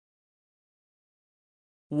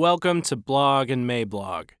Welcome to Blog and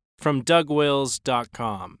Mayblog from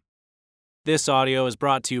DougWills.com. This audio is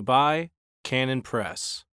brought to you by Canon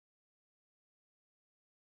Press.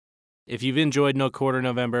 If you've enjoyed No Quarter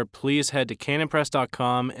November, please head to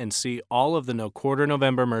CanonPress.com and see all of the No Quarter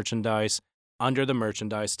November merchandise under the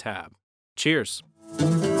Merchandise tab. Cheers!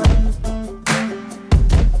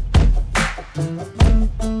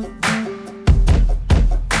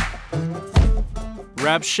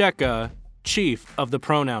 Rabshakeh, Chief of the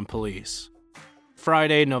Pronoun Police.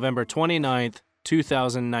 Friday, November 29th,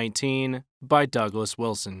 2019, by Douglas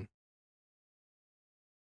Wilson.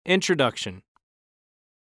 Introduction.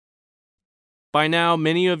 By now,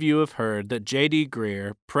 many of you have heard that J.D.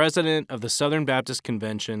 Greear, president of the Southern Baptist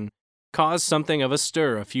Convention, caused something of a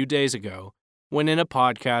stir a few days ago when in a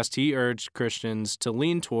podcast he urged Christians to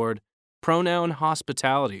lean toward pronoun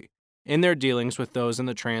hospitality in their dealings with those in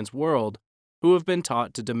the trans world who have been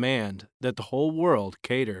taught to demand that the whole world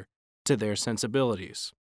cater to their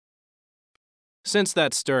sensibilities. Since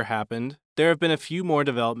that stir happened, there have been a few more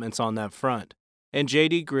developments on that front, and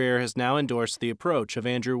J.D. Greear has now endorsed the approach of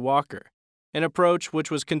Andrew Walker, an approach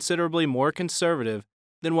which was considerably more conservative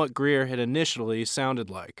than what Greear had initially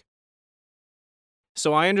sounded like.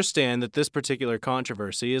 So I understand that this particular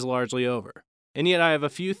controversy is largely over, and yet I have a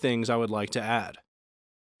few things I would like to add.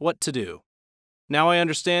 What to do? Now I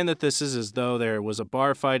understand that this is as though there was a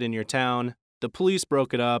bar fight in your town, the police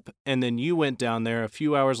broke it up, and then you went down there a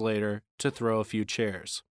few hours later to throw a few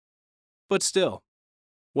chairs. But still,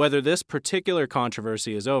 whether this particular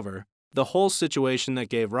controversy is over, the whole situation that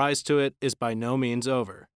gave rise to it is by no means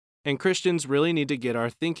over, and Christians really need to get our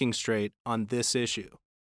thinking straight on this issue.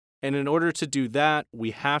 And in order to do that,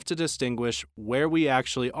 we have to distinguish where we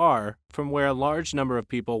actually are from where a large number of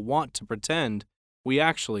people want to pretend we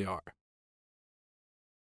actually are.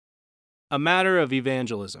 A matter of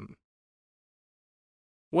evangelism.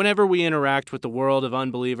 Whenever we interact with the world of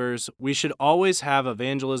unbelievers, we should always have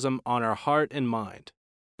evangelism on our heart and mind.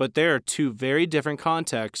 But there are two very different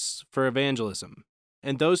contexts for evangelism,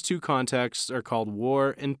 and those two contexts are called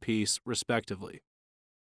war and peace, respectively.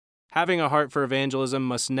 Having a heart for evangelism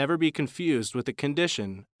must never be confused with the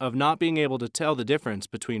condition of not being able to tell the difference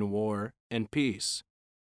between war and peace.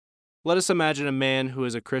 Let us imagine a man who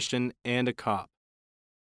is a Christian and a cop.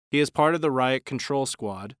 He is part of the riot control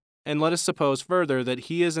squad, and let us suppose further that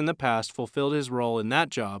he has in the past fulfilled his role in that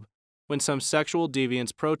job when some sexual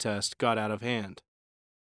deviance protest got out of hand.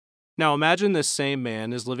 Now imagine this same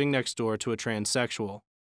man is living next door to a transsexual,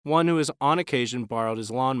 one who has on occasion borrowed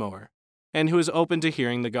his lawnmower, and who is open to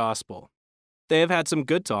hearing the gospel. They have had some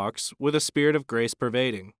good talks with a spirit of grace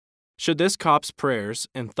pervading. Should this cop's prayers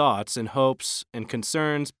and thoughts and hopes and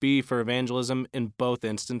concerns be for evangelism in both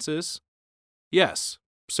instances? Yes.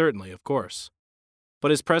 Certainly, of course.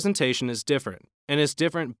 But his presentation is different, and is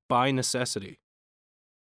different by necessity.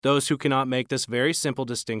 Those who cannot make this very simple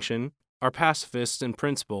distinction are pacifists in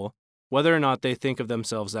principle, whether or not they think of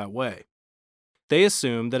themselves that way. They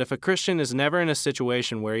assume that if a Christian is never in a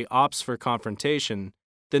situation where he opts for confrontation,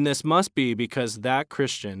 then this must be because that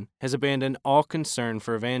Christian has abandoned all concern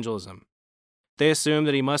for evangelism. They assume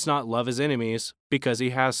that he must not love his enemies because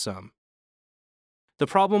he has some. The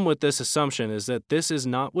problem with this assumption is that this is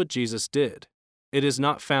not what Jesus did. It is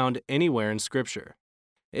not found anywhere in Scripture.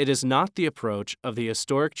 It is not the approach of the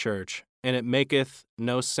historic church, and it maketh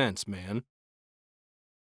no sense, man.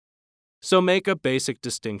 So make a basic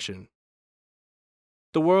distinction.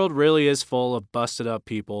 The world really is full of busted-up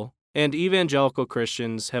people, and evangelical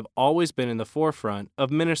Christians have always been in the forefront of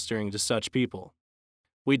ministering to such people.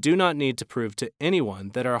 We do not need to prove to anyone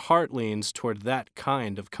that our heart leans toward that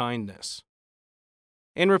kind of kindness.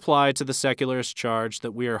 In reply to the secularist charge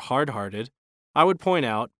that we are hard-hearted, I would point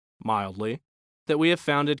out, mildly, that we have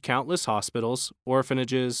founded countless hospitals,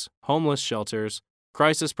 orphanages, homeless shelters,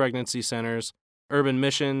 crisis pregnancy centers, urban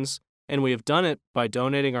missions, and we have done it by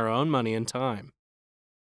donating our own money and time.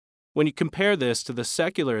 When you compare this to the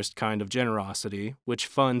secularist kind of generosity, which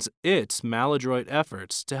funds its maladroit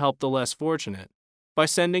efforts to help the less fortunate by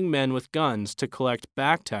sending men with guns to collect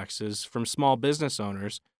back taxes from small business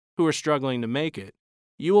owners who are struggling to make it,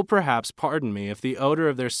 you will perhaps pardon me if the odor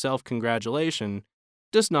of their self-congratulation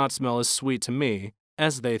does not smell as sweet to me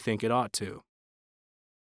as they think it ought to.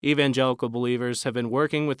 Evangelical believers have been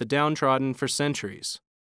working with the downtrodden for centuries,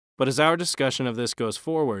 but as our discussion of this goes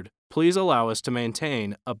forward, please allow us to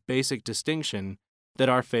maintain a basic distinction that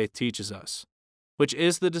our faith teaches us, which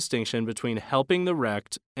is the distinction between helping the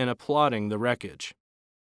wrecked and applauding the wreckage.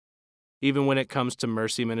 Even when it comes to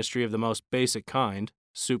mercy ministry of the most basic kind,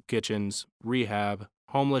 soup kitchens, rehab,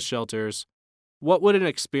 homeless shelters, What would an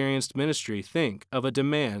experienced ministry think of a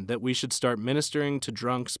demand that we should start ministering to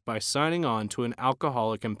drunks by signing on to an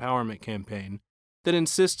alcoholic empowerment campaign that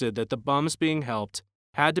insisted that the bums being helped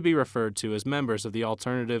had to be referred to as members of the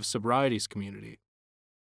alternative sobrieties community?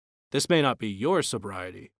 This may not be your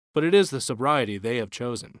sobriety, but it is the sobriety they have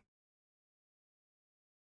chosen.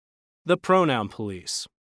 The pronoun police.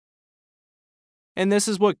 And this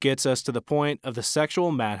is what gets us to the point of the sexual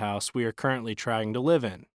madhouse we are currently trying to live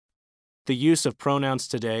in. The use of pronouns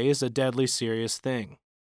today is a deadly serious thing.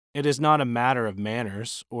 It is not a matter of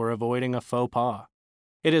manners or avoiding a faux pas.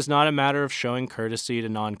 It is not a matter of showing courtesy to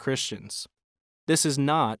non-Christians. This is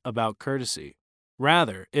not about courtesy.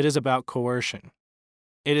 Rather, it is about coercion.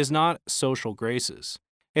 It is not social graces.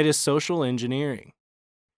 It is social engineering.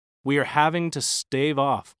 We are having to stave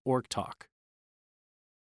off orc talk.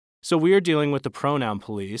 So we are dealing with the pronoun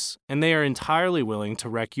police, and they are entirely willing to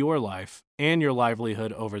wreck your life and your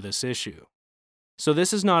livelihood over this issue. So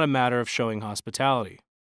this is not a matter of showing hospitality.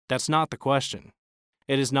 That's not the question.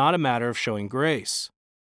 It is not a matter of showing grace.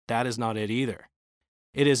 That is not it either.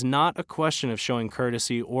 It is not a question of showing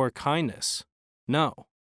courtesy or kindness. No.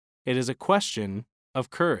 It is a question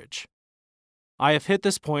of courage. I have hit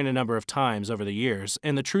this point a number of times over the years,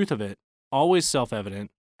 and the truth of it, always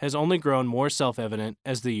self-evident, has only grown more self-evident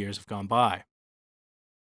as the years have gone by.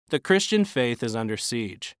 The Christian faith is under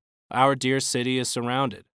siege. Our dear city is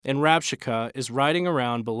surrounded, and Rabshakeh is riding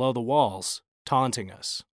around below the walls, taunting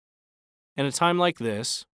us. In a time like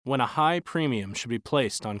this, when a high premium should be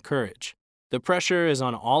placed on courage, the pressure is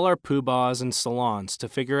on all our poobahs and salons to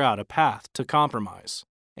figure out a path to compromise,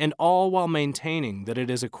 and all while maintaining that it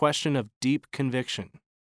is a question of deep conviction.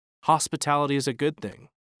 Hospitality is a good thing,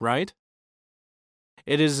 right?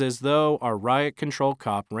 It is as though our riot control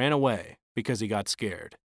cop ran away because he got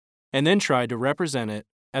scared, and then tried to represent it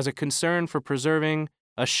as a concern for preserving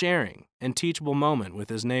a sharing and teachable moment with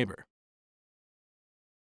his neighbor.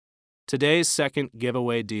 Today's second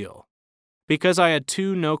giveaway deal. Because I had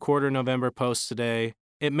 2 No Quarter November posts today,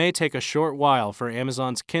 it may take a short while for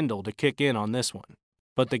Amazon's Kindle to kick in on this one,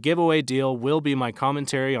 but the giveaway deal will be my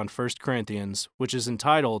commentary on 1 Corinthians, which is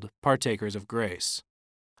entitled Partakers of Grace.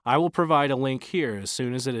 I will provide a link here as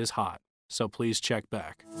soon as it is hot, so please check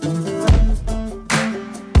back.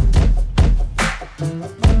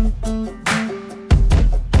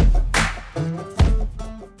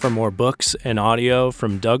 For more books and audio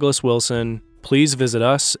from Douglas Wilson, please visit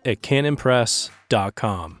us at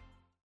canonpress.com.